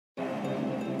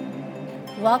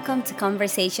Welcome to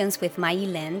Conversations with Mai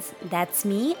Lens. That's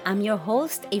me. I'm your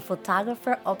host, a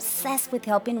photographer obsessed with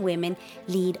helping women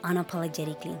lead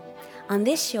unapologetically. On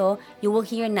this show, you will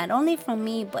hear not only from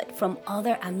me, but from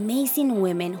other amazing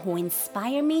women who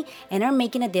inspire me and are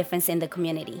making a difference in the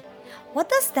community. What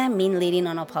does that mean, leading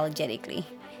unapologetically?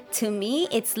 To me,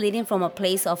 it's leading from a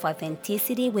place of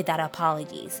authenticity without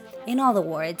apologies. In other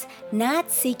words, not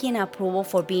seeking approval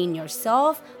for being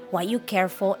yourself, what you care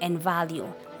for and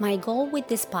value. My goal with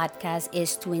this podcast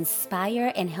is to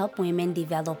inspire and help women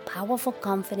develop powerful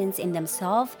confidence in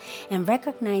themselves and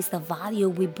recognize the value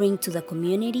we bring to the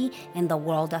community and the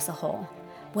world as a whole.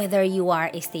 Whether you are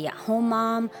a stay-at-home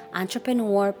mom,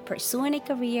 entrepreneur, pursuing a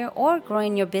career, or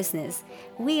growing your business,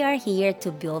 we are here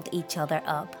to build each other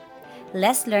up.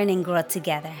 Let's learn and grow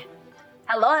together.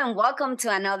 Hello and welcome to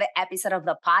another episode of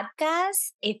the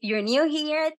podcast. If you're new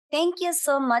here, thank you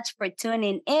so much for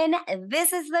tuning in.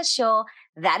 This is the show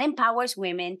that empowers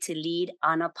women to lead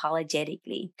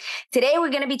unapologetically. Today, we're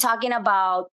going to be talking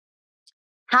about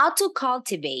how to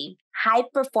cultivate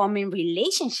high-performing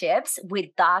relationships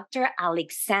with Dr.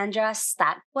 Alexandra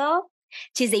Stockwell.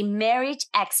 She's a marriage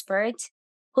expert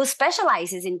who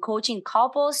specializes in coaching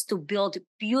couples to build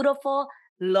beautiful,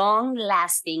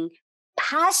 long-lasting,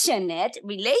 passionate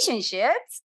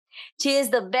relationships. She is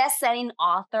the best-selling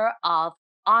author of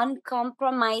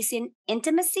Uncompromising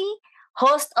Intimacy,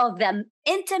 host of the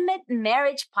Intimate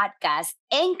Marriage Podcast,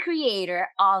 and creator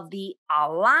of the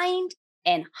Aligned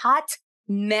and Hot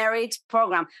Marriage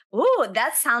Program. Ooh,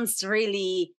 that sounds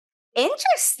really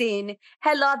interesting.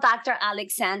 Hello, Dr.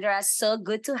 Alexandra. So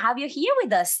good to have you here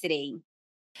with us today.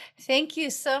 Thank you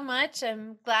so much.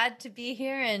 I'm glad to be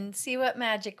here and see what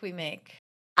magic we make.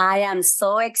 I am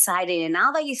so excited. And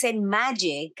now that you said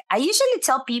magic, I usually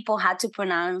tell people how to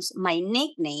pronounce my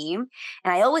nickname.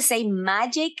 And I always say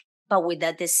magic, but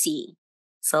without the C.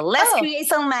 So let's create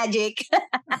some magic.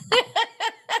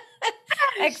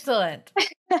 Excellent.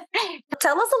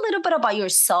 Tell us a little bit about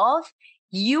yourself.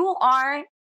 You are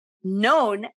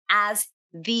known as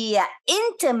the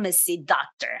intimacy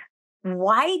doctor.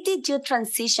 Why did you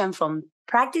transition from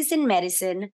practicing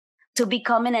medicine to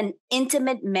becoming an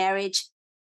intimate marriage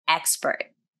expert?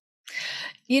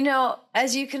 You know,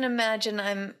 as you can imagine,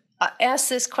 I'm asked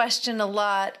this question a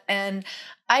lot, and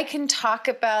I can talk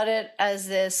about it as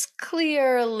this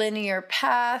clear, linear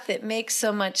path. It makes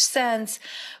so much sense.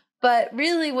 But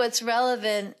really what's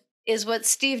relevant is what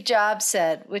Steve Jobs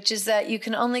said, which is that you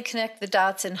can only connect the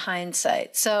dots in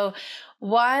hindsight. So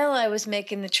while I was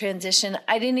making the transition,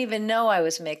 I didn't even know I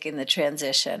was making the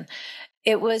transition.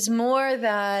 It was more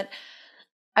that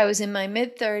I was in my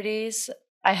mid-30s.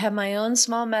 I had my own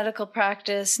small medical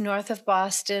practice north of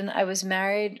Boston. I was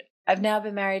married. I've now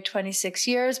been married 26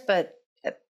 years, but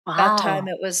at that time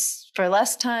it was for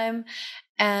less time.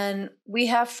 And we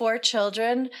have 4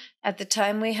 children. At the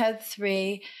time we had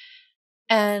 3.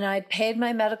 And I'd paid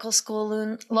my medical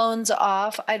school loans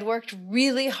off. I'd worked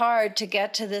really hard to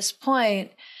get to this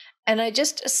point. And I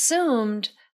just assumed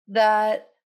that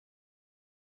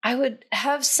I would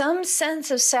have some sense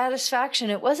of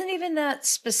satisfaction. It wasn't even that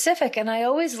specific. And I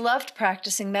always loved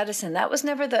practicing medicine. That was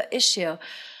never the issue.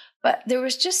 But there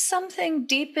was just something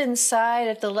deep inside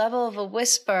at the level of a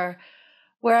whisper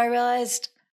where I realized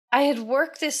I had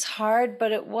worked this hard,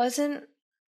 but it wasn't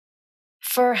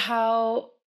for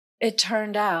how it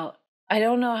turned out. I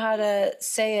don't know how to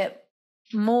say it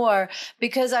more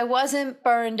because I wasn't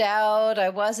burned out. I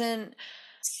wasn't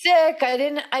sick.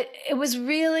 It was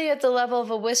really at the level of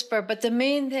a whisper. But the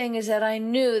main thing is that I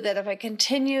knew that if I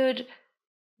continued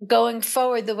going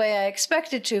forward the way I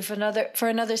expected to for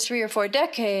another 3 or 4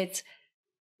 decades,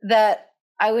 that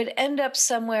I would end up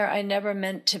somewhere I never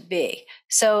meant to be.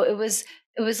 So it was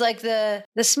like the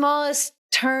smallest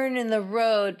turn in the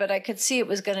road, but I could see it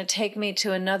was going to take me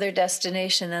to another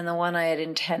destination than the one I had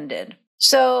intended.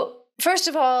 So first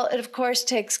of all, it of course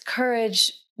takes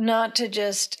courage not to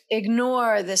just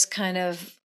ignore this kind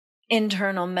of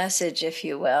internal message, if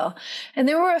you will. And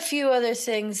there were a few other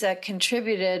things that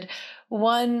contributed.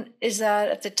 One is that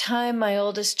at the time, my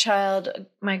oldest child,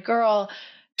 my girl,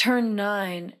 turned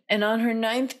 9. And on her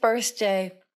 9th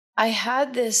birthday, I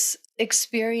had this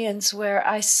experience where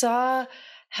I saw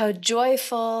how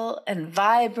joyful and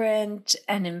vibrant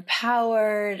and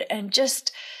empowered and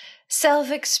just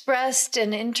self-expressed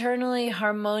and internally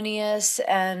harmonious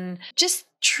and just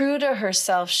true to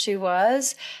herself she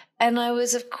was. And I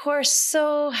was, of course,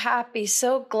 so happy,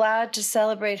 so glad to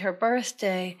celebrate her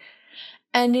birthday.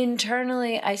 And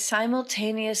internally, I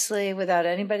simultaneously, without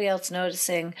anybody else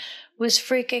noticing, was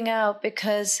freaking out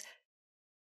because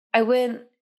I went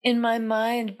in my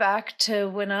mind back to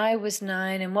when I was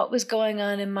 9 and what was going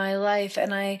on in my life.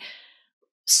 And I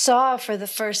saw for the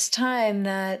first time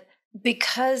that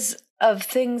because of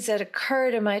things that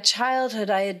occurred in my childhood,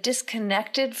 I had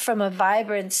disconnected from a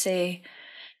vibrancy.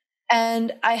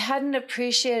 And I hadn't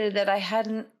appreciated that I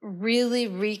hadn't really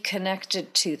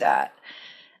reconnected to that,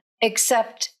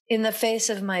 except in the face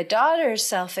of my daughter's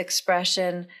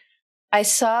self-expression. I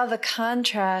saw the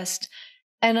contrast,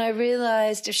 and I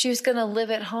realized if she was going to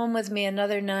live at home with me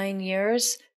another 9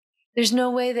 years, there's no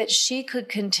way that she could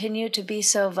continue to be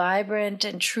so vibrant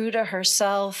and true to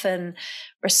herself and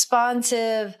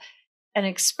responsive and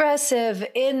expressive.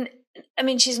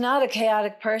 She's not a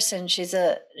chaotic person. She's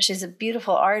a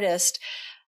beautiful artist.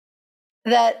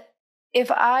 That if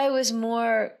I was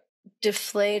more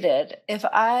deflated, if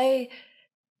I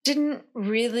didn't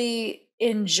really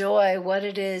enjoy what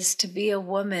it is to be a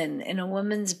woman in a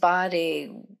woman's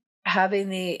body, having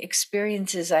the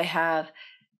experiences I have,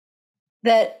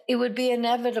 that it would be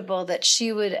inevitable that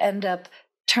she would end up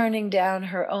turning down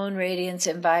her own radiance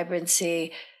and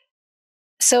vibrancy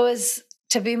so as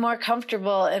to be more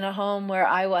comfortable in a home where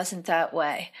I wasn't that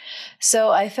way. So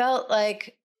I felt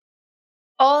like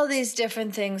all these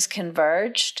different things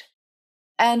converged.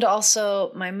 And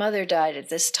also my mother died at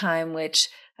this time, which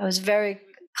I was very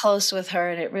close with her,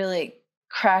 and it really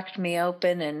cracked me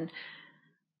open, and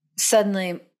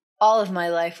suddenly all of my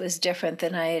life was different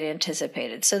than I had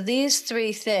anticipated. So these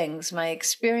three things, my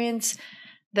experience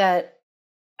that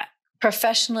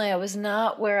professionally I was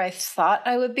not where I thought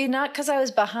I would be, not because I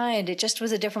was behind, it just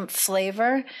was a different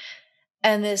flavor.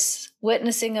 And this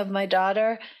witnessing of my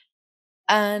daughter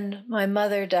and my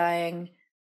mother dying.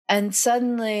 And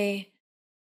suddenly,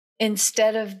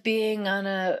 instead of being on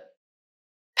a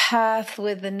path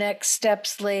with the next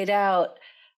steps laid out,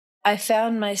 I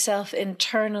found myself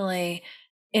internally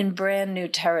in brand new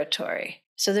territory.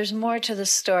 So there's more to the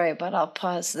story, but I'll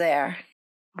pause there.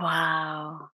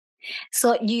 Wow.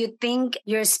 So you think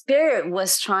your spirit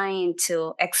was trying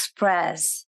to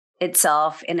express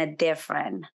itself in a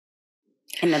different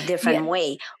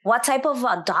way. What type of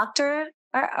a doctor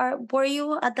were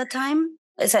you at the time?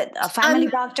 Is it a family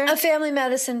doctor? A family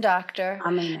medicine doctor.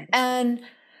 And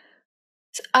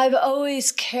I've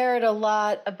always cared a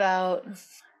lot about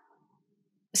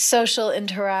social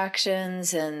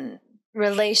interactions and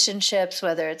relationships,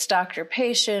 whether it's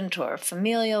doctor-patient or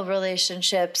familial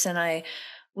relationships. And I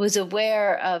was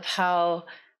aware of how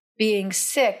being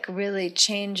sick really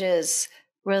changes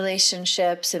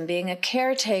relationships, and being a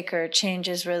caretaker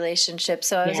changes relationships.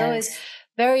 So I was always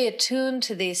very attuned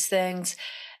to these things.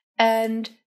 And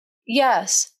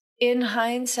yes, in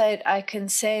hindsight, I can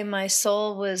say my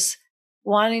soul was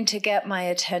wanting to get my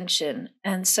attention.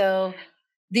 And so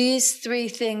these three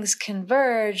things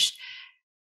converged.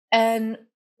 And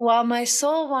while my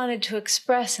soul wanted to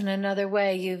express in another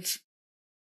way, you've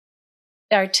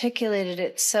articulated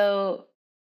it so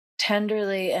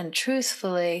tenderly and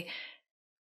truthfully,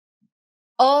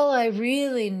 all I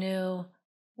really knew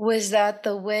was that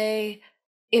the way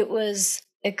it was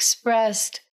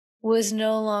expressed was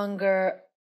no longer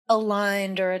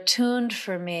aligned or attuned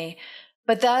for me.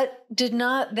 But that did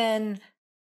not then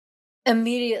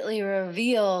immediately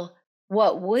reveal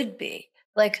what would be.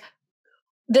 Like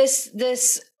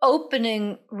this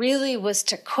opening really was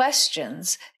to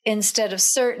questions instead of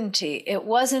certainty. It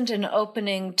wasn't an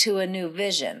opening to a new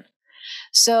vision.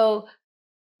 So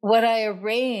what I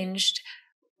arranged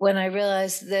when I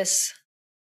realized this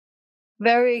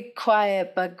very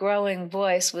quiet but growing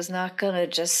voice was not going to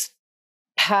just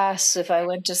pass if I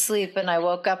went to sleep and I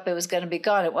woke up, it was going to be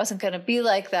gone. It wasn't going to be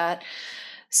like that.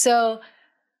 So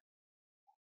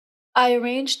I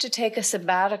arranged to take a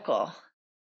sabbatical.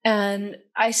 And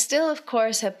I still, of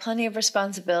course, have plenty of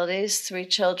responsibilities, 3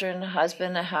 children, a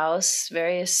husband, a house,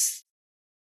 various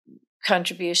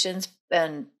contributions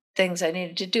and things I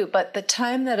needed to do. But the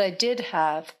time that I did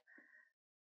have,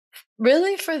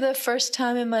 really for the first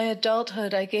time in my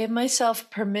adulthood, I gave myself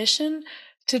permission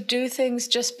to do things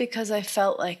just because I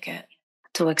felt like it.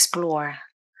 To explore.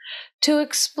 To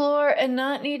explore and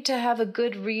not need to have a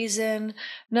good reason,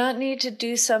 not need to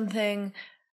do something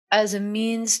as a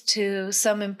means to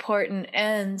some important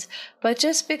end, but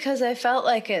just because I felt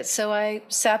like it. So I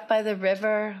sat by the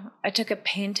river. I took a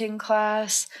painting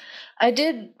class. I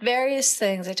did various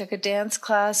things. I took a dance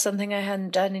class, something I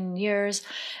hadn't done in years.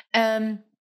 And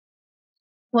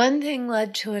one thing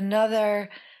led to another,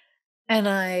 and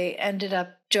I ended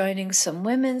up joining some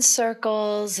women's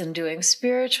circles and doing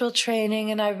spiritual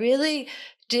training. And I really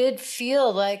did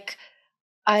feel like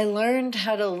I learned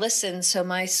how to listen so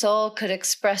my soul could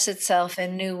express itself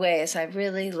in new ways. I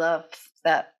really love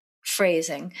that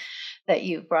phrasing, that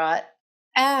you brought.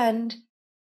 And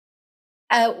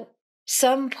at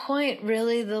some point,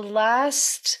 really, the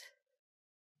last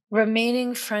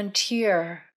remaining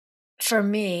frontier for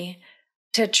me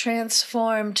to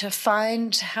transform, to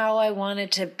find how I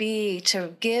wanted to be,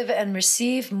 to give and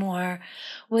receive more,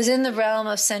 was in the realm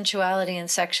of sensuality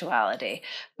and sexuality,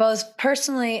 both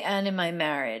personally and in my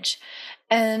marriage.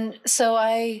 And so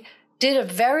I did a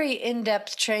very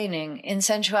in-depth training in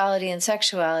sensuality and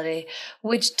sexuality,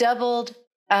 which doubled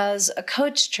as a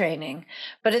coach training.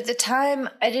 But at the time,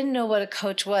 I didn't know what a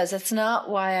coach was. That's not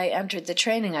why I entered the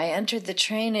training. I entered the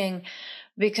training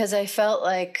because I felt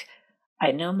like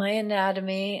I know my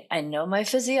anatomy, I know my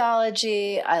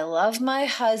physiology, I love my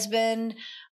husband,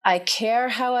 I care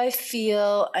how I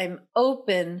feel, I'm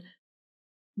open,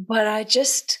 but I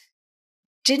just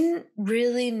didn't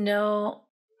really know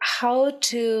how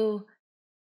to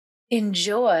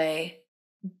enjoy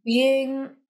being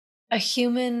a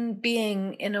human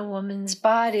being in a woman's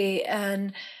body.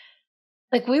 And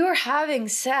like, we were having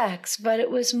sex, but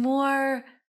it was more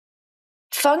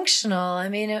functional. I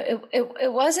mean,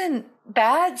 it wasn't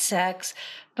bad sex,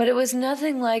 but it was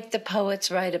nothing like the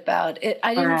poets write about it.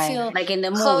 I didn't feel like in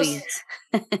the close. movies.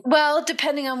 Well,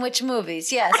 depending on which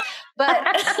movies, yes. But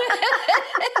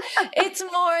it's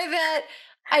more that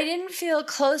I didn't feel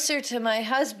closer to my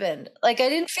husband. Like, I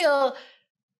didn't feel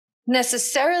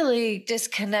necessarily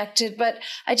disconnected, but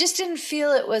I just didn't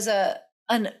feel it was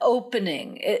an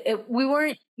opening. We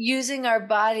weren't using our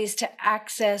bodies to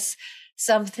access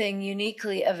something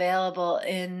uniquely available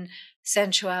in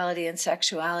sensuality and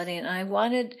sexuality. And I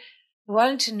wanted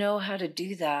to know how to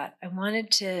do that. I wanted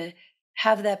to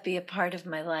have that be a part of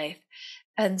my life.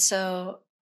 And so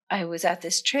I was at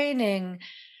this training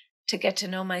to get to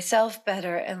know myself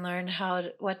better and learn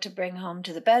what to bring home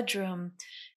to the bedroom.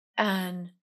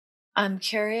 And I'm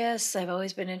curious. I've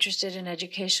always been interested in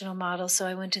educational models. So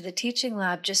I went to the teaching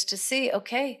lab just to see,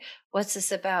 okay, what's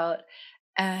this about?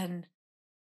 And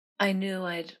I knew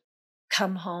I'd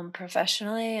come home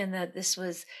professionally and that this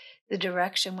was the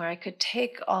direction where I could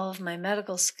take all of my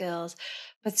medical skills,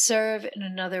 but serve in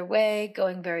another way,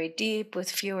 going very deep with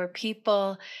fewer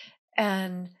people,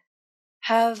 and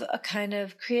have a kind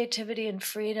of creativity and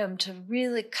freedom to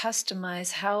really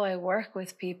customize how I work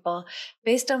with people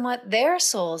based on what their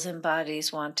souls and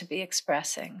bodies want to be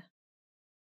expressing.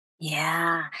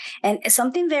 Yeah. And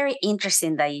something very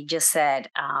interesting that you just said,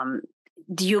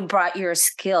 you brought your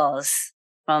skills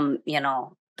from,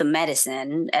 the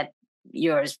medicine at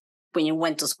yours when you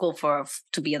went to school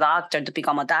to be a doctor, to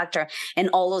become a doctor, and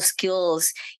all those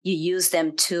skills, you use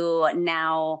them to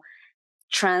now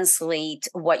translate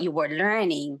what you were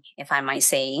learning, if I might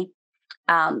say.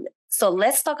 So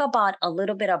let's talk about a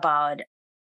little bit about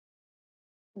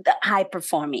the high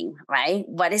performing, right?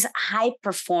 What is high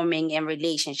performing in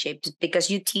relationships? Because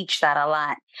you teach that a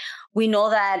lot. We know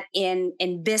that in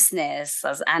business,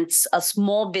 as a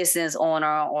small business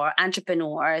owner or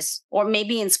entrepreneurs, or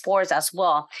maybe in sports as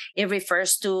well, it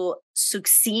refers to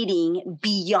succeeding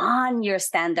beyond your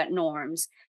standard norms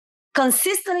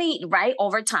consistently, right,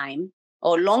 over time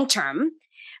or long term.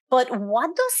 But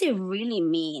what does it really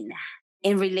mean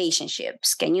in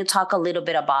relationships? Can you talk a little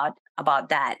bit about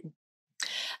that?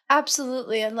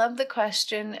 Absolutely. I love the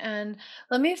question. And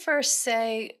let me first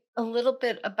say a little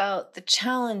bit about the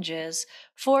challenges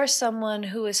for someone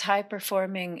who is high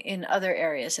performing in other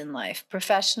areas in life,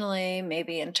 professionally,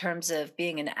 maybe in terms of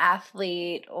being an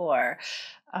athlete or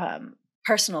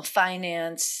personal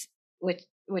finance,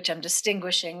 which I'm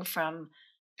distinguishing from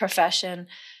profession.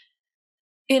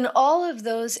 In all of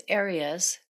those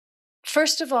areas,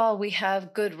 first of all, we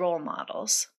have good role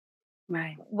models,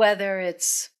 Right. whether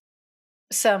it's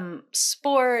some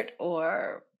sport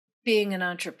or being an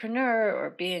entrepreneur or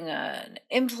being an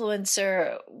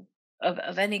influencer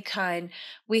of any kind.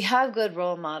 We have good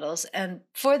role models. And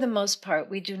for the most part,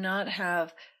 we do not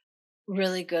have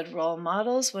really good role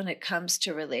models when it comes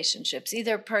to relationships,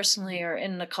 either personally or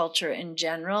in the culture in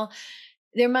general.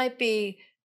 There might be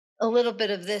a little bit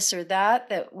of this or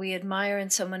that we admire in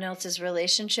someone else's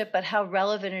relationship, but how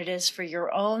relevant it is for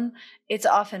your own, it's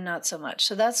often not so much.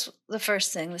 So that's the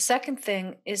first thing. The second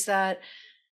thing is that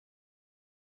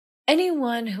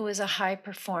anyone who is a high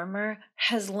performer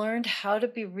has learned how to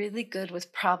be really good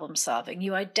with problem solving.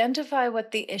 You identify what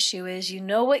the issue is, you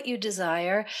know what you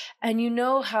desire, and you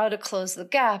know how to close the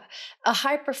gap. A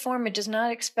high performer does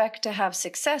not expect to have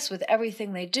success with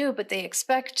everything they do, but they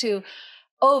expect to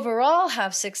overall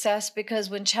have success because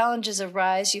when challenges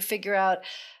arise, you figure out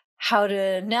how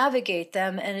to navigate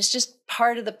them, and it's just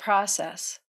part of the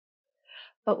process.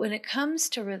 But when it comes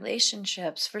to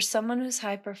relationships, for someone who's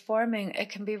high performing, it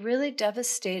can be really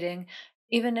devastating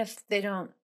even if they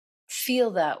don't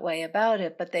feel that way about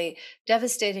it, but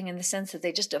devastating in the sense that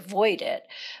they just avoid it.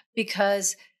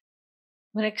 Because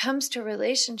when it comes to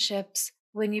relationships,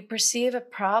 when you perceive a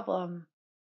problem,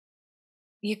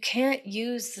 you can't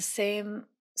use the same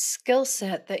skill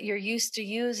set that you're used to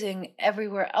using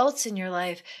everywhere else in your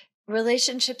life.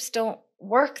 Relationships don't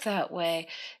work that way.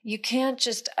 You can't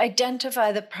just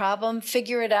identify the problem,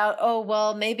 figure it out. Oh,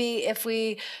 well, maybe if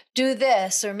we do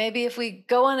this, or maybe if we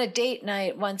go on a date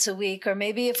night once a week, or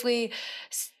maybe if we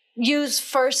use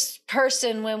first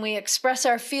person when we express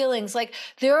our feelings. Like,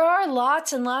 there are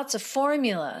lots and lots of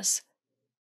formulas.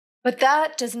 But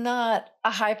that does not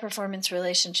a high performance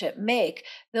relationship make.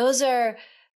 Those are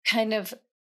kind of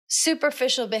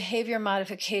superficial behavior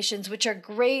modifications, which are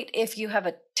great if you have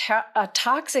a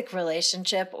toxic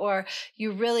relationship or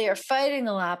you really are fighting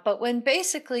a lot. But when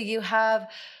basically you have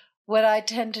what I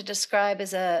tend to describe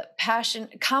as a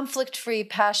conflict-free,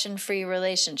 passion-free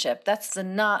relationship, that's the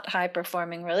not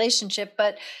high-performing relationship,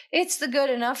 but it's the good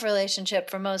enough relationship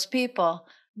for most people,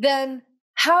 then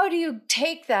how do you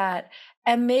take that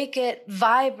and make it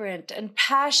vibrant and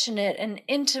passionate and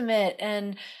intimate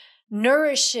and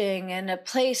nourishing and a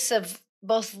place of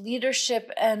both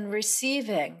leadership and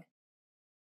receiving?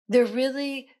 There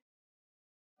really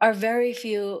are very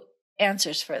few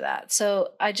answers for that.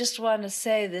 So I just want to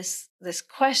say this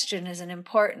question is an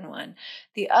important one.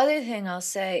 The other thing I'll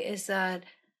say is that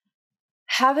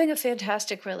having a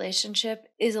fantastic relationship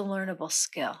is a learnable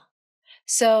skill.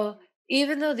 So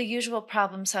even though the usual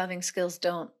problem-solving skills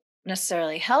don't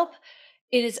necessarily help,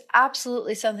 it is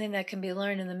absolutely something that can be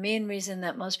learned. And the main reason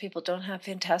that most people don't have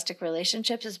fantastic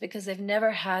relationships is because they've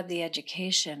never had the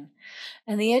education.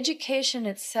 And the education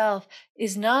itself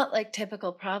is not like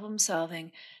typical problem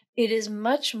solving. It is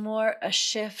much more a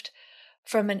shift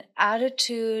from an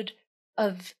attitude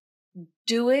of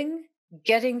doing,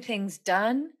 getting things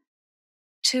done,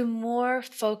 to more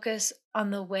focus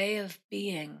on the way of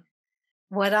being.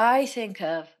 What I think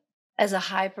of as a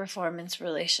high performance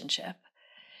relationship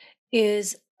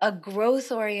is a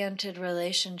growth oriented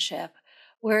relationship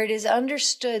where it is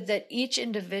understood that each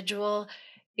individual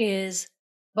is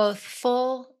both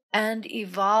full and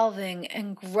evolving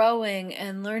and growing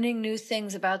and learning new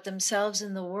things about themselves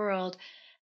and the world.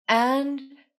 And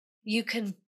you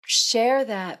can share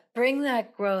that, bring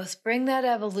that growth, bring that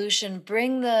evolution,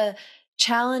 bring the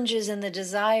challenges and the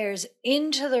desires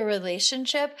into the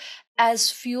relationship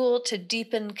as fuel to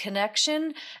deepen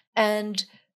connection and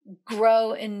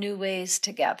grow in new ways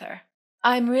together.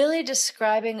 I'm really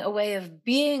describing a way of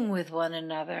being with one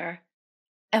another,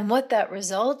 and what that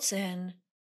results in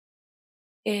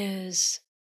is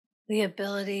the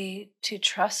ability to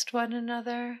trust one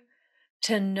another,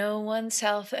 to know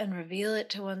oneself and reveal it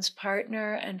to one's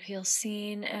partner and feel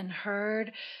seen and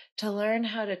heard, to learn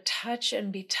how to touch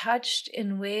and be touched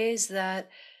in ways that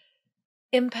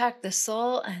impact the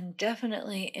soul and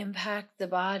definitely impact the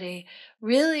body.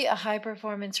 Really, a high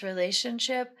performance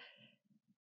relationship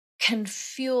can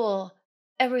fuel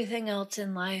everything else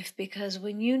in life, because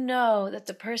when you know that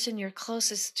the person you're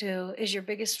closest to is your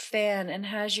biggest fan and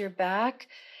has your back,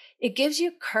 it gives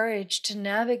you courage to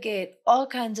navigate all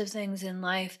kinds of things in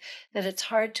life that it's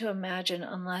hard to imagine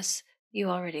unless you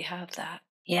already have that.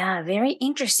 Yeah, very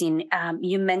interesting.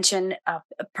 You mentioned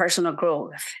personal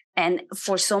growth. And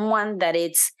for someone that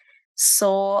it's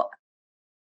so,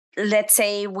 let's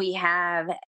say we have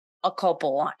a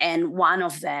couple and one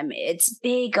of them it's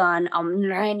big on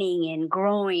learning and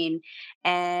growing,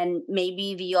 and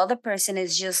maybe the other person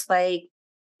is just like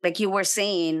you were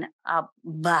saying,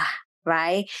 bah,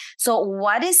 right? So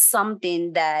what is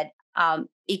something that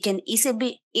it can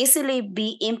easily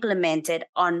be implemented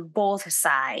on both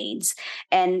sides,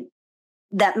 and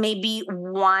that maybe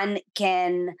one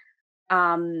can,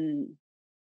 how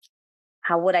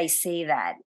would I say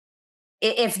that,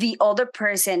 if the other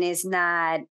person is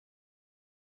not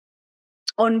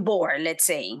on board, let's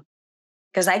say,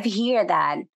 because I've heard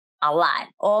that a lot.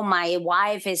 Oh, my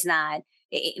wife is not.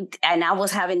 And I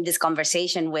was having this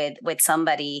conversation with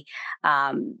somebody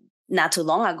not too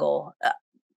long ago.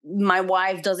 My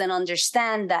wife doesn't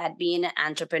understand that being an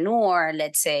entrepreneur,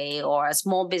 let's say, or a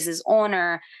small business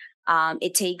owner,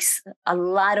 it takes a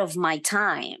lot of my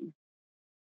time.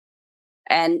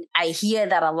 And I hear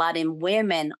that a lot in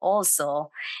women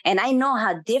also. And I know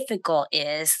how difficult it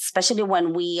is, especially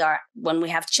when we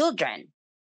have children.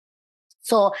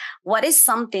 So what is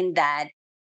something that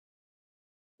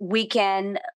we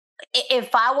can,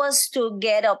 if I was to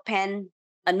get a pen,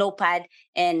 a notepad,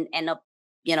 and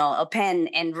a pen,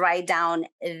 and write down,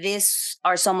 these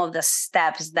are some of the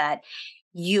steps that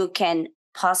you can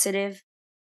positive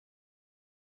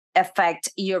affect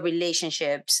your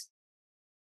relationships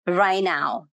right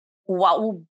now, what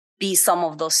would be some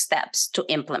of those steps to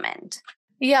implement?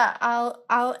 Yeah,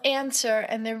 I'll answer.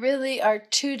 And there really are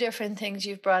two different things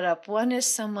you've brought up. One is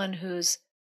someone who's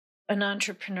an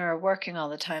entrepreneur working all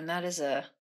the time. That is a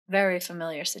very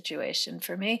familiar situation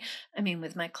for me. I mean,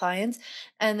 with my clients.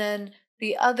 And then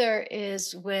the other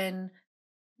is when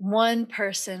one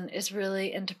person is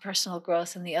really into personal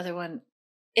growth and the other one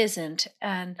isn't.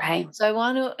 And Right. so I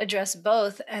want to address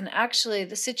both. And actually,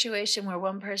 the situation where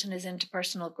one person is into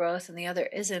personal growth and the other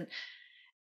isn't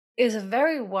is a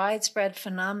very widespread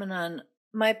phenomenon.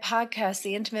 My podcast,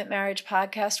 the Intimate Marriage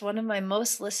Podcast, one of my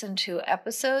most listened to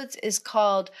episodes is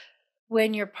called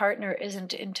When Your Partner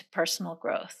Isn't Into Personal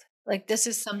Growth. Like, this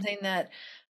is something that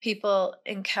people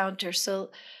encounter.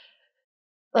 So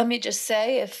let me just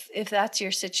say, if that's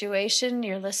your situation,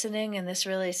 you're listening and this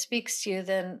really speaks to you,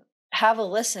 then have a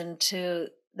listen to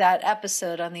that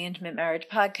episode on the Intimate Marriage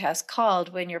Podcast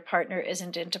called When Your Partner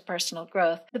Isn't Into Personal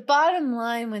Growth. The bottom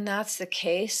line when that's the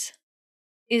case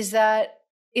is that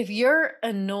if you're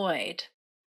annoyed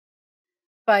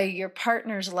by your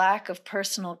partner's lack of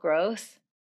personal growth,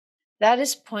 that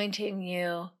is pointing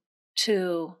you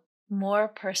to more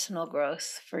personal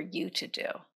growth for you to do.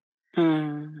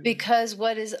 Because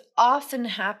what is often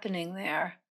happening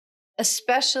there,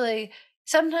 especially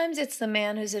sometimes it's the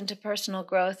man who's into personal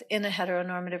growth in a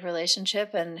heteronormative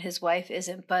relationship and his wife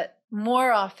isn't, but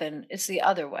more often it's the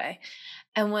other way.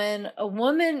 And when a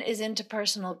woman is into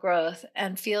personal growth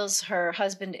and feels her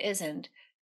husband isn't,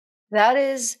 that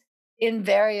is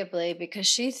invariably because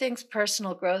she thinks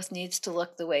personal growth needs to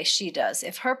look the way she does.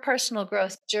 If her personal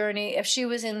growth journey, if she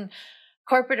was in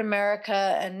corporate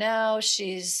America and now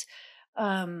she's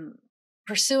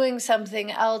pursuing something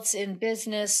else in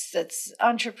business that's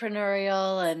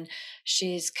entrepreneurial and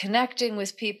she's connecting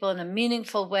with people in a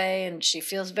meaningful way and she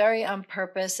feels very on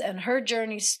purpose, and her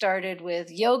journey started with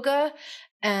yoga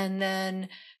and then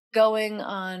going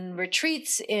on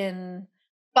retreats in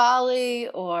Bali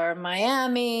or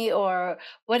Miami or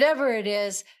whatever it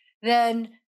is, then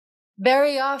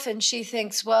very often she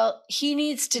thinks, well, he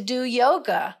needs to do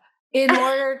yoga in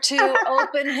order to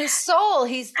open his soul.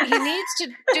 He needs to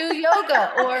do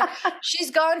yoga. Or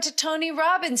she's gone to Tony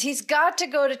Robbins. He's got to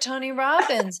go to Tony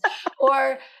Robbins.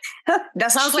 Or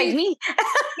that sounds like me.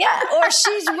 Yeah. Or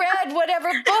she's read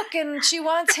whatever book and she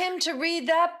wants him to read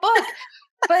that book.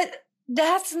 But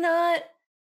that's not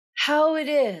how it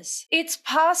is. It's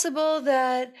possible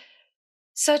that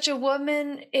such a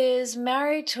woman is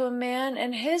married to a man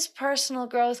and his personal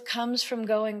growth comes from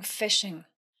going fishing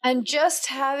and just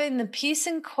having the peace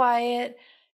and quiet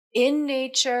in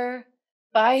nature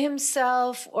by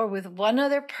himself or with one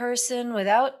other person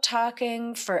without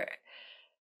talking for,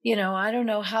 I don't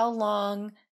know how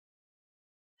long.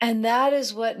 And that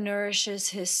is what nourishes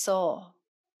his soul.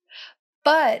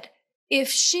 But if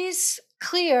she's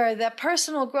clear that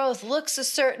personal growth looks a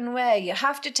certain way, you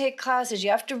have to take classes,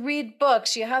 you have to read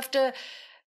books, you have to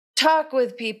talk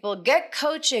with people, get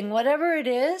coaching, whatever it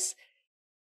is,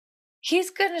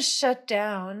 he's going to shut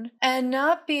down and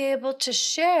not be able to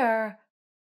share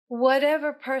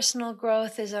whatever personal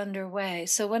growth is underway.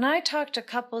 So when I talk to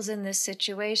couples in this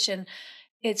situation,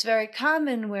 it's very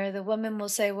common where the woman will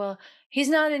say, well, he's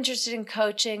not interested in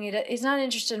coaching. He's not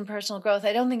interested in personal growth.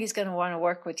 I don't think he's going to want to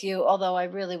work with you, although I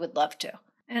really would love to.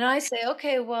 And I say,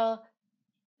 okay, well,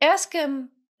 ask him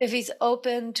if he's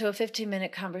open to a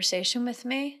 15-minute conversation with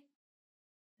me.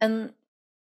 And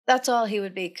that's all he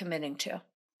would be committing to.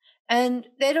 And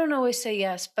they don't always say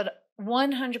yes, but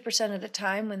 100% of the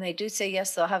time when they do say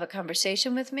yes, they'll have a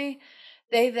conversation with me.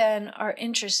 They then are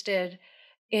interested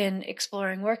in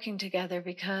exploring working together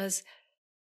because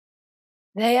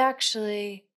they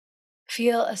actually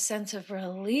feel a sense of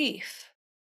relief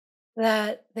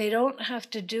that they don't have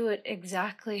to do it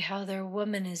exactly how their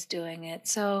woman is doing it.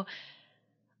 So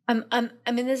I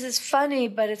mean, this is funny,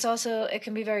 but it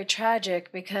can be very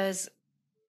tragic because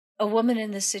a woman in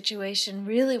this situation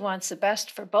really wants the best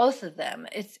for both of them.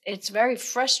 It's very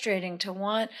frustrating to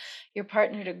want your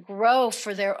partner to grow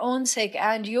for their own sake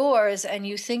and yours, and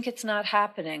you think it's not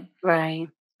happening. Right.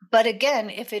 But again,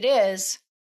 if it is,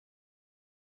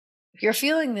 if you're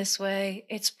feeling this way,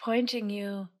 it's pointing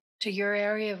you to your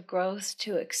area of growth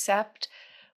to accept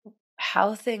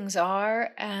how things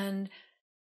are. And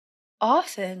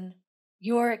often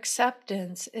your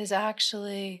acceptance is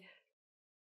actually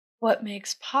what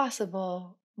makes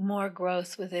possible more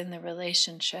growth within the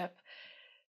relationship.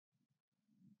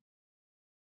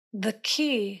 The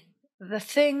key, the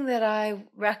thing that I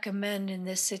recommend in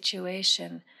this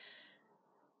situation,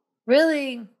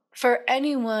 really for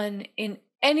anyone in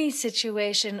any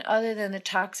situation other than a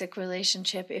toxic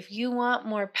relationship, if you want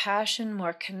more passion,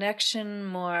 more connection,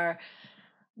 more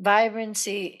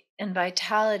vibrancy and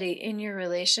vitality in your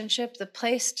relationship, the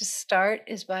place to start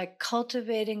is by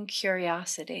cultivating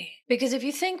curiosity. Because if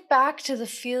you think back to the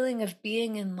feeling of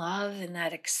being in love and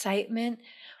that excitement,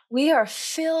 we are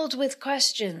filled with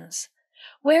questions.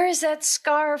 Where is that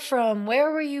scar from?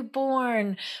 Where were you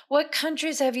born? What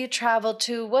countries have you traveled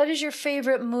to? What is your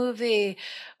favorite movie?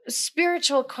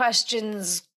 Spiritual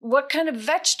questions. What kind of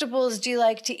vegetables do you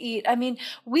like to eat? I mean,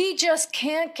 we just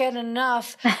can't get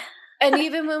enough. And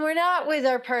even when we're not with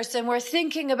our person, we're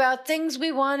thinking about things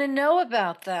we want to know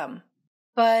about them.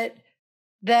 But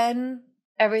then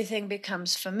everything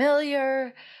becomes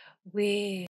familiar.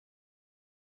 We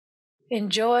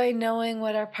enjoy knowing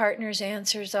what our partner's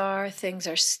answers are. Things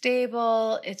are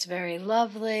stable. It's very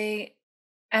lovely.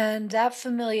 And that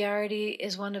familiarity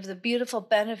is one of the beautiful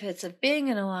benefits of being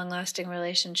in a long-lasting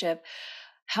relationship.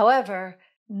 However,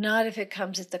 not if it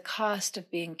comes at the cost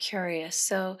of being curious.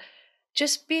 So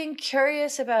just being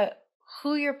curious about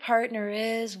who your partner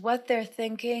is, what they're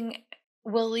thinking,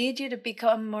 will lead you to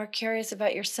become more curious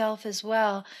about yourself as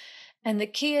well. And the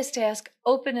key is to ask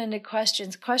open-ended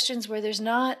questions, questions where there's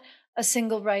not a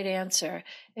single right answer.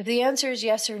 If the answer is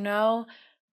yes or no,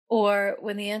 or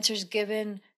when the answer is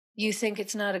given, you think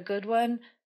it's not a good one,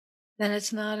 then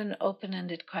it's not an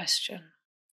open-ended question.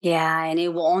 Yeah, and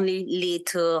it will only lead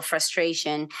to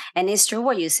frustration. And it's true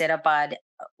what you said about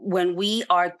when we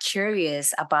are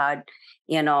curious about,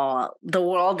 the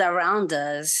world around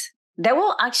us, they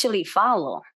will actually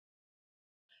follow.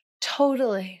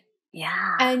 Totally.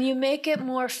 Yeah. And you make it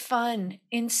more fun.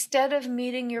 Instead of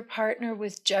meeting your partner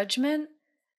with judgment,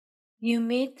 you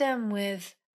meet them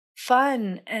with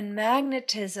fun and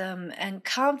magnetism and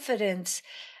confidence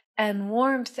and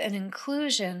warmth and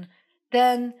inclusion.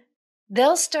 Then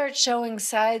they'll start showing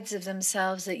sides of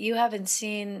themselves that you haven't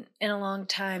seen in a long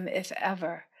time, if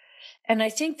ever. And I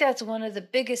think that's one of the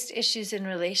biggest issues in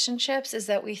relationships is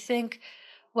that we think,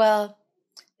 well,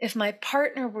 if my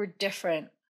partner were different,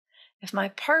 if my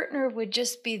partner would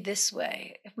just be this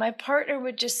way, if my partner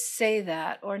would just say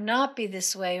that or not be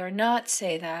this way or not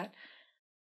say that,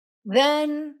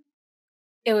 then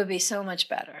it would be so much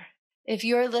better. If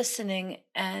you're listening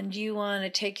and you want to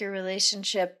take your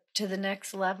relationship to the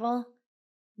next level,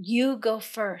 you go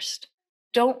first.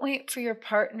 Don't wait for your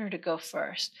partner to go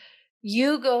first.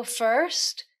 You go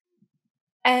first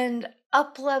and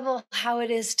up-level how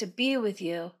it is to be with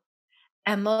you.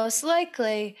 And most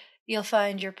likely, you'll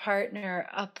find your partner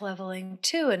up-leveling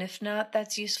too. And if not,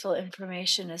 that's useful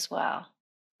information as well.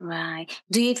 Right.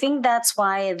 Do you think that's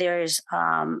why there's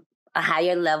a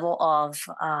higher level of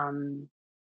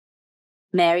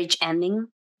marriage ending?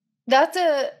 That's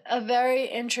a very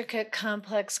intricate,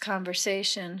 complex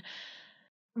conversation.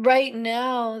 Right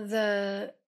now,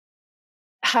 the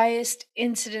highest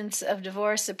incidence of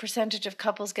divorce, the percentage of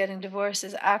couples getting divorced,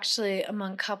 is actually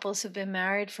among couples who've been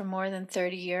married for more than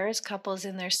 30 years, couples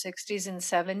in their 60s and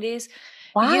 70s.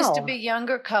 It used to Wow. be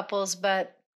younger couples,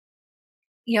 but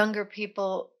younger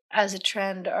people, as a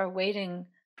trend, are waiting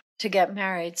to get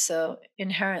married. So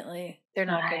inherently, they're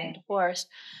not getting Right. divorced.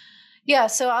 Yeah,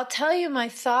 so I'll tell you my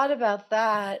thought about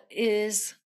that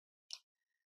is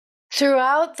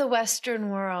throughout the Western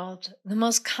world, the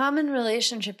most common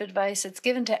relationship advice that's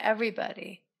given to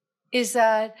everybody is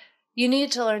that you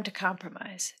need to learn to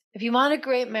compromise. If you want a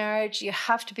great marriage, you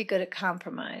have to be good at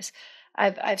compromise.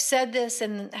 I've said this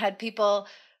and had people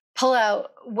pull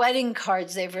out wedding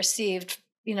cards they've received,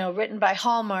 written by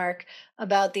Hallmark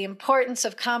about the importance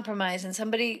of compromise. And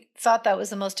somebody thought that was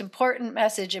the most important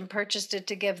message and purchased it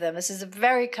to give them. This is a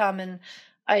very common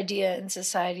idea in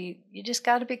society. You just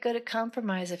got to be good at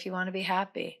compromise if you want to be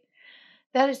happy.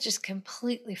 That is just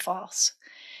completely false.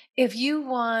 If you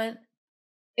want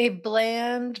a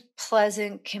bland,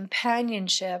 pleasant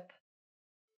companionship,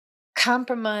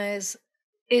 compromise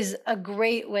is a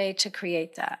great way to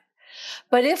create that.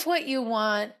 But if what you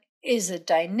want is a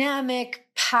dynamic,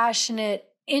 passionate,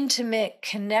 intimate,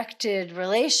 connected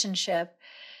relationship,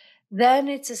 then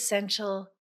it's essential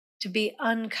to be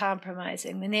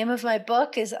uncompromising. The name of my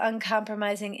book is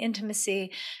Uncompromising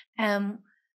Intimacy. And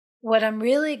what I'm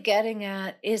really getting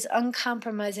at is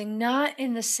uncompromising, not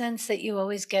in the sense that you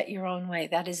always get your own way.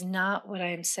 That is not what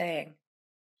I'm saying.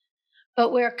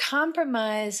 But where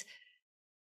compromise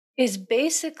is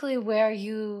basically where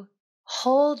you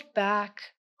hold back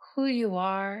who you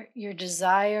are, your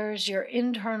desires, your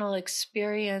internal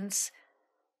experience,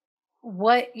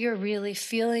 what you're really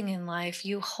feeling in life.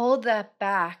 You hold that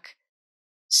back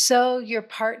so your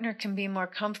partner can be more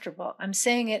comfortable. I'm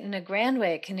saying it in a grand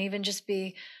way. It can even just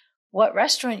be, what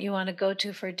restaurant you want to go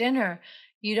to for dinner.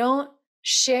 You don't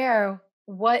share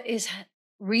what is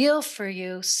real for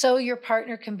you so your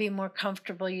partner can be more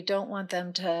comfortable. You don't want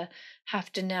them to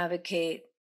have to navigate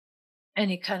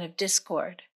any kind of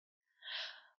discord.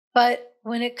 But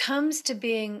when it comes to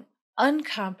being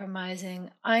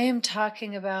uncompromising, I am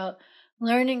talking about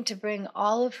learning to bring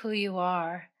all of who you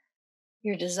are,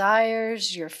 your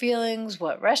desires, your feelings,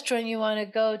 what restaurant you want to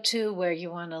go to, where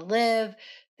you want to live,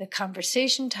 the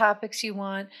conversation topics you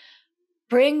want,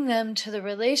 bring them to the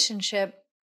relationship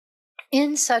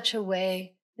in such a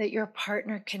way that your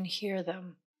partner can hear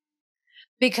them.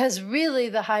 Because really,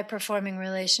 the high performing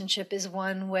relationship is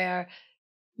one where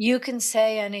you can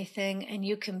say anything and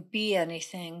you can be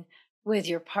anything with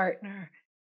your partner.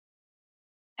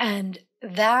 And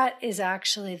that is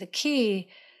actually the key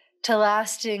to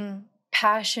lasting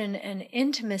passion and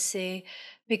intimacy,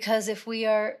 because if we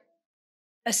are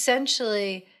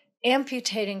essentially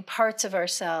amputating parts of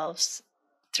ourselves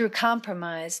through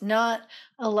compromise, not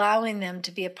allowing them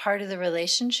to be a part of the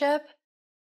relationship,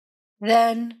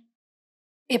 then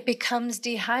it becomes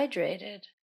dehydrated.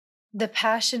 The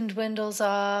passion dwindles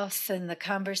off and the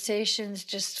conversations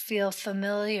just feel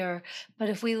familiar. But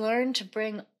if we learn to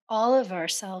bring all of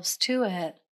ourselves to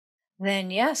it,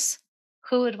 then yes,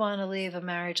 who would want to leave a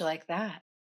marriage like that?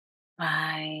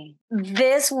 Right.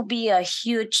 This will be a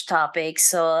huge topic.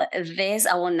 So, this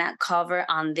I will not cover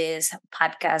on this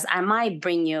podcast. I might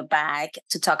bring you back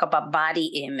to talk about body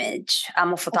image.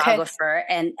 I'm a photographer,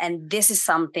 and this is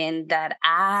something that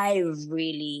I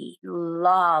really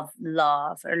love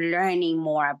learning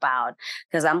more about,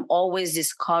 because I'm always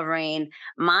discovering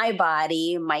my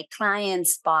body, my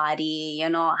client's body,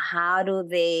 how do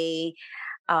they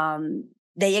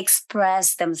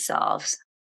express themselves.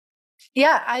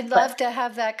 Yeah, I'd love to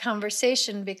have that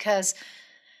conversation, because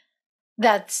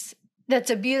that's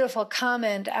a beautiful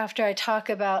comment after I talk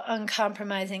about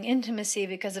uncompromising intimacy,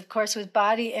 because of course with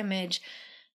body image,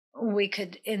 we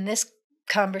could in this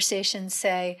conversation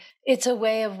say it's a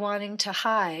way of wanting to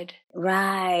hide.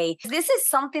 Right. This is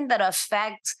something that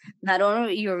affects not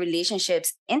only your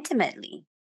relationships intimately,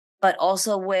 but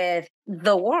also with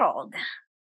the world.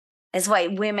 It's why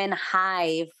women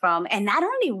hide from, and not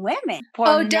only women, for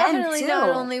men definitely too. Not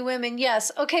only women.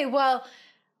 Yes. Okay. Well,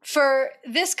 for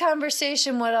this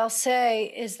conversation, what I'll say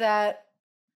is that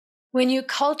when you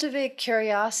cultivate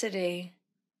curiosity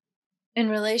in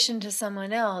relation to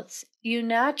someone else, you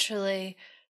naturally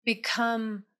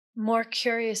become more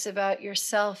curious about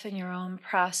yourself and your own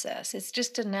process. It's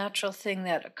just a natural thing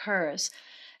that occurs.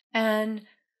 And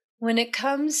when it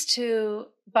comes to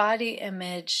body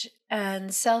image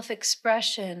and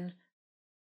self-expression,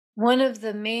 one of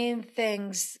the main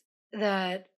things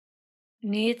that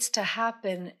needs to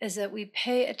happen is that we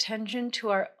pay attention to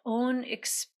our own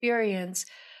experience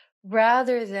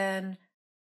rather than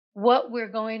what we're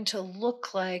going to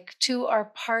look like to our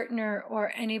partner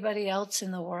or anybody else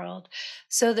in the world.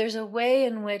 So there's a way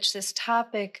in which this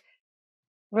topic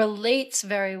relates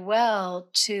very well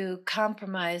to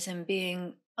compromise and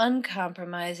being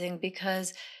uncompromising,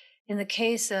 because in the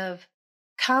case of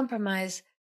compromise,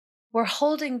 we're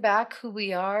holding back who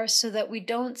we are so that we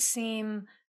don't seem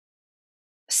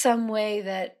some way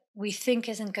that we think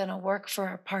isn't going to work for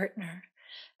our partner.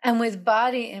 And with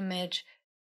body image,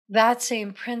 that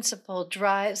same principle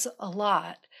drives a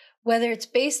lot, whether it's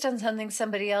based on something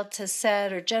somebody else has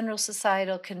said or general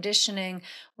societal conditioning,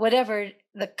 whatever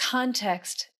the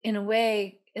context. In a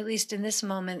way, at least in this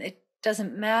moment, it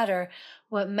doesn't matter.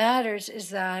 What matters is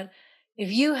that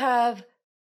if you have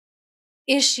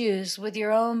issues with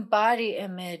your own body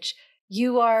image,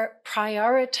 you are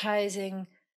prioritizing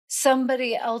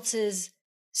somebody else's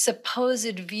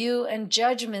supposed view and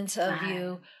judgments of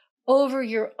you over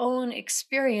your own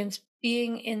experience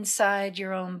being inside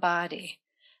your own body.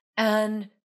 And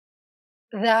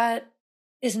that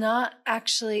is not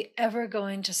actually ever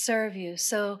going to serve you.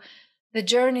 So the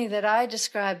journey that I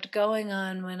described going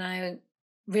on when I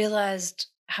realized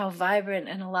how vibrant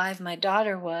and alive my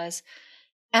daughter was,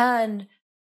 and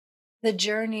the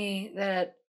journey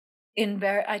that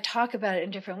I talk about it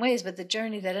in different ways, but the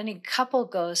journey that any couple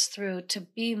goes through to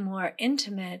be more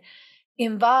intimate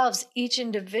involves each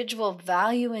individual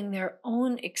valuing their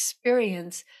own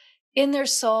experience in their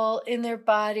soul, in their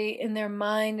body, in their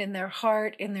mind, in their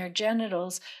heart, in their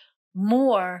genitals,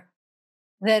 more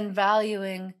than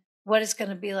valuing what it's going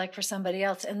to be like for somebody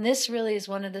else. And this really is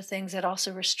one of the things that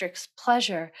also restricts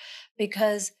pleasure,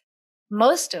 because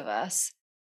most of us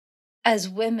as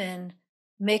women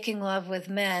making love with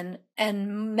men,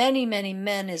 and many, many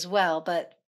men as well,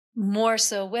 but more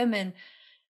so women,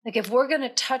 like if we're going to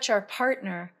touch our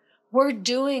partner, we're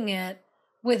doing it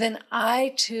with an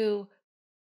eye to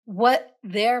what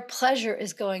their pleasure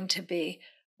is going to be,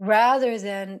 rather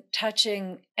than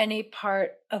touching any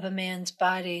part of a man's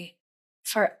body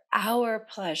for our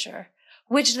pleasure,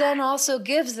 which then also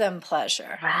gives them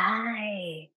pleasure.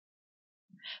 Right.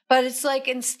 But it's like,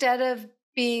 instead of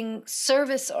being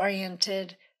service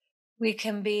oriented, we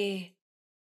can be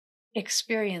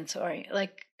experience oriented,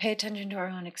 like pay attention to our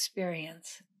own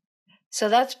experience. So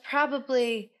that's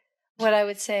probably what I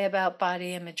would say about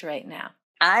body image right now.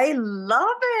 I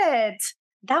love it.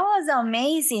 That was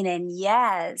amazing. And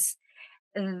yes,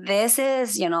 this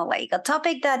is, like a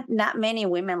topic that not many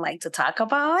women like to talk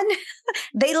about.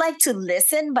 They like to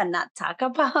listen, but not talk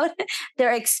about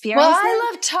their experiences. Well,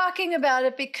 I love talking about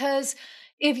it because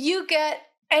if you get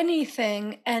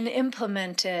anything and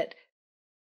implement it,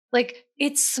 like,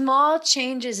 it's small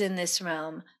changes in this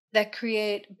realm that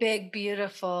create big,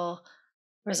 beautiful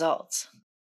results.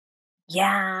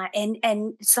 Yeah,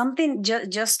 and something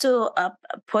just to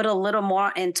put a little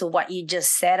more into what you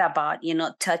just said about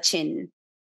touching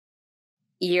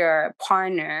your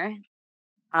partner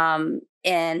and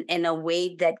in a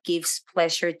way that gives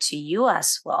pleasure to you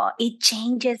as well. It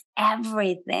changes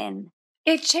everything.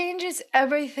 It changes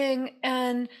everything,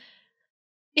 and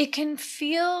it can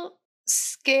feel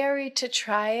scary to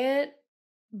try it.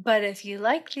 But if you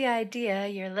like the idea,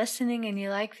 you're listening and you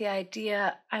like the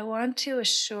idea, I want to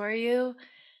assure you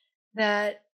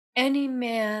that any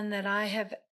man that I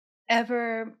have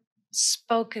ever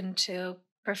spoken to,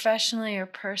 professionally or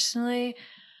personally,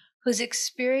 who's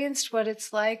experienced what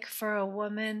it's like for a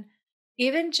woman,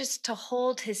 even just to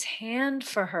hold his hand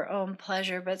for her own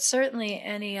pleasure, but certainly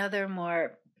any other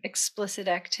more explicit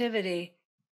activity,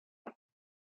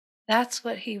 that's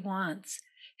what he wants.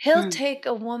 He'll take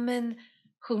a woman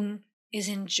who is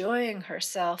enjoying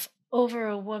herself over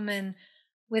a woman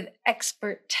with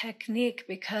expert technique,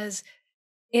 because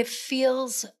it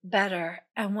feels better.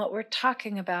 And what we're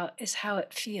talking about is how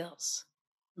it feels.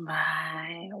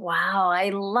 Right. Wow.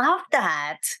 I love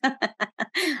that.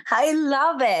 I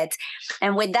love it.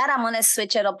 And with that, I'm going to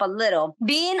switch it up a little.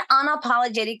 Being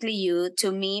unapologetically you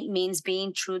to me means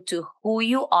being true to who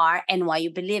you are and what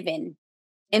you believe in.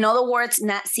 In other words,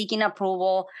 not seeking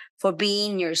approval for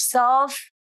being yourself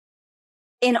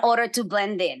in order to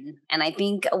blend in. And I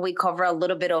think we cover a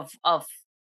little bit of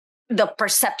the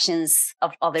perceptions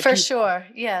of other people. For sure.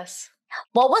 Yes.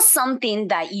 What was something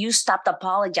that you stopped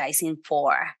apologizing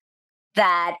for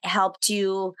that helped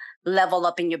you level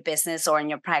up in your business or in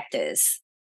your practice?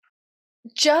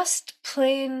 Just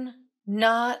plain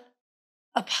not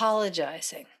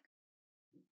apologizing.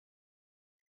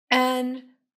 And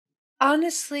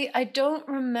honestly, I don't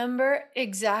remember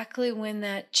exactly when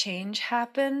that change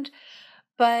happened,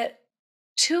 but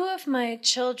 2 of my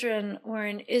children were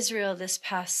in Israel this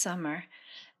past summer.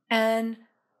 And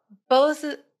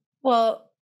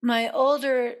my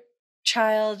older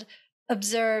child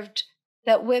observed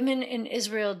that women in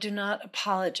Israel do not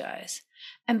apologize.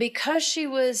 And because she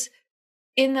was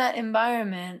in that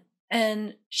environment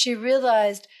and she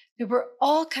realized there were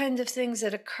all kinds of things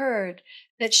that occurred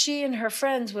that she and her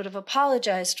friends would have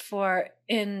apologized for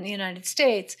in the United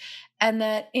States, and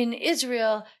that in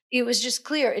Israel, it was just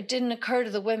clear it didn't occur to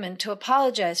the women to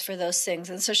apologize for those things.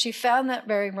 And so she found that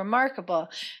very remarkable.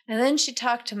 And then she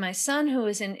talked to my son, who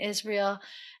was in Israel,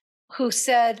 who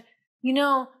said,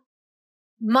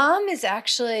 Mom is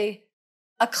actually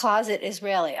a closet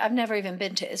Israeli. I've never even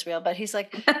been to Israel, but he's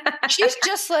like, she's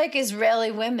just like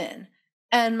Israeli women.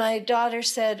 And my daughter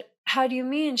said, how do you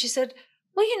mean? She said,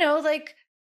 well, like,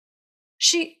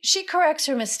 she corrects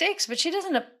her mistakes, but she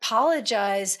doesn't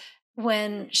apologize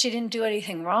when she didn't do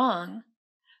anything wrong.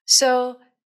 So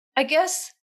I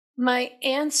guess my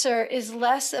answer is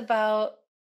less about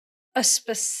a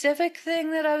specific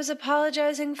thing that I was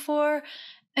apologizing for,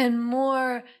 and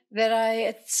more that I,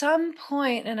 at some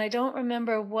point, and I don't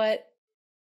remember what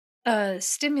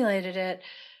stimulated it,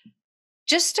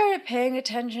 just started paying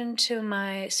attention to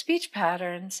my speech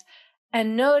patterns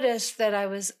and noticed that I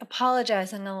was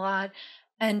apologizing a lot,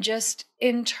 and just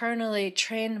internally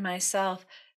trained myself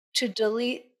to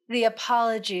delete the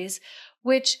apologies,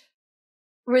 which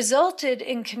resulted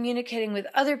in communicating with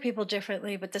other people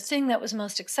differently. But the thing that was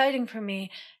most exciting for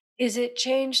me is it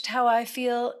changed how I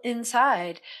feel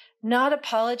inside. Not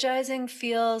apologizing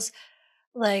feels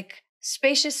like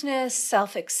spaciousness,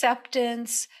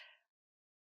 self-acceptance,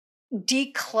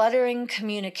 decluttering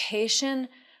communication.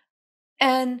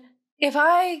 And if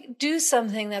I do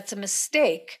something that's a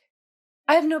mistake,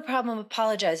 I have no problem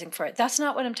apologizing for it. That's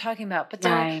not what I'm talking about. But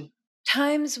there are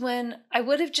times when I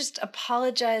would have just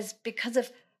apologized because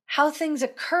of how things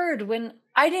occurred when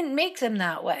I didn't make them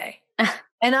that way.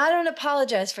 And I don't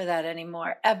apologize for that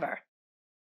anymore, ever.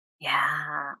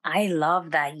 Yeah, I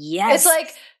love that. Yes. It's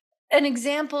like an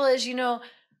example is,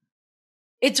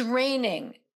 it's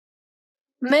raining.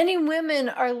 Many women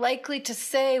are likely to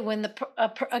say when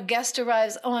a guest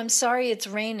arrives, "Oh, I'm sorry, it's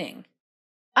raining."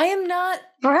 I am not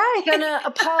going to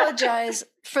apologize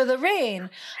for the rain.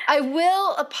 I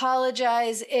will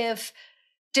apologize if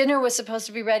dinner was supposed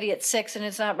to be ready at 6 and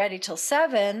it's not ready till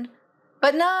 7,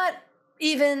 but not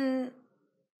even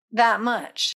that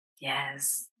much.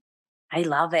 Yes. I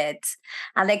love it.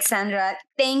 Alexandra,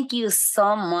 thank you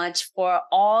so much for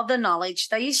all the knowledge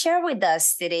that you share with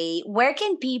us today. Where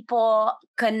can people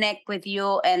connect with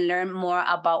you and learn more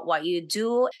about what you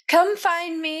do? Come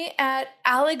find me at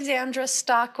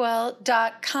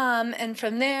alexandrastockwell.com. And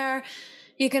from there,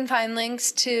 you can find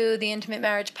links to the Intimate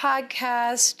Marriage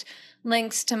Podcast,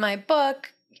 links to my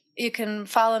book. You can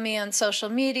follow me on social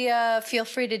media. Feel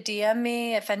free to DM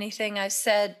me if anything I've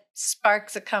said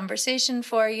sparks a conversation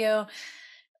for you.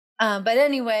 But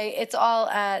anyway, it's all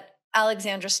at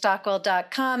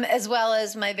alexandrastockwell.com, as well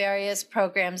as my various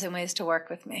programs and ways to work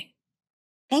with me.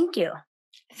 Thank you.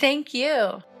 Thank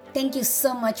you. Thank you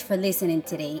so much for listening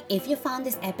today. If you found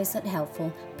this episode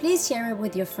helpful, please share it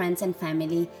with your friends and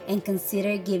family and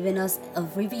consider giving us a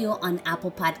review on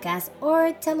Apple Podcasts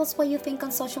or tell us what you think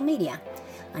on social media.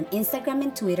 On Instagram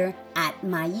and Twitter at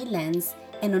Mayi Lens,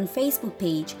 and on Facebook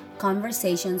page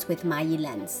Conversations with Mayi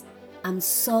Lens. I'm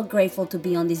so grateful to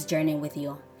be on this journey with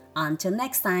you. Until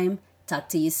next time, talk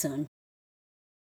to you soon.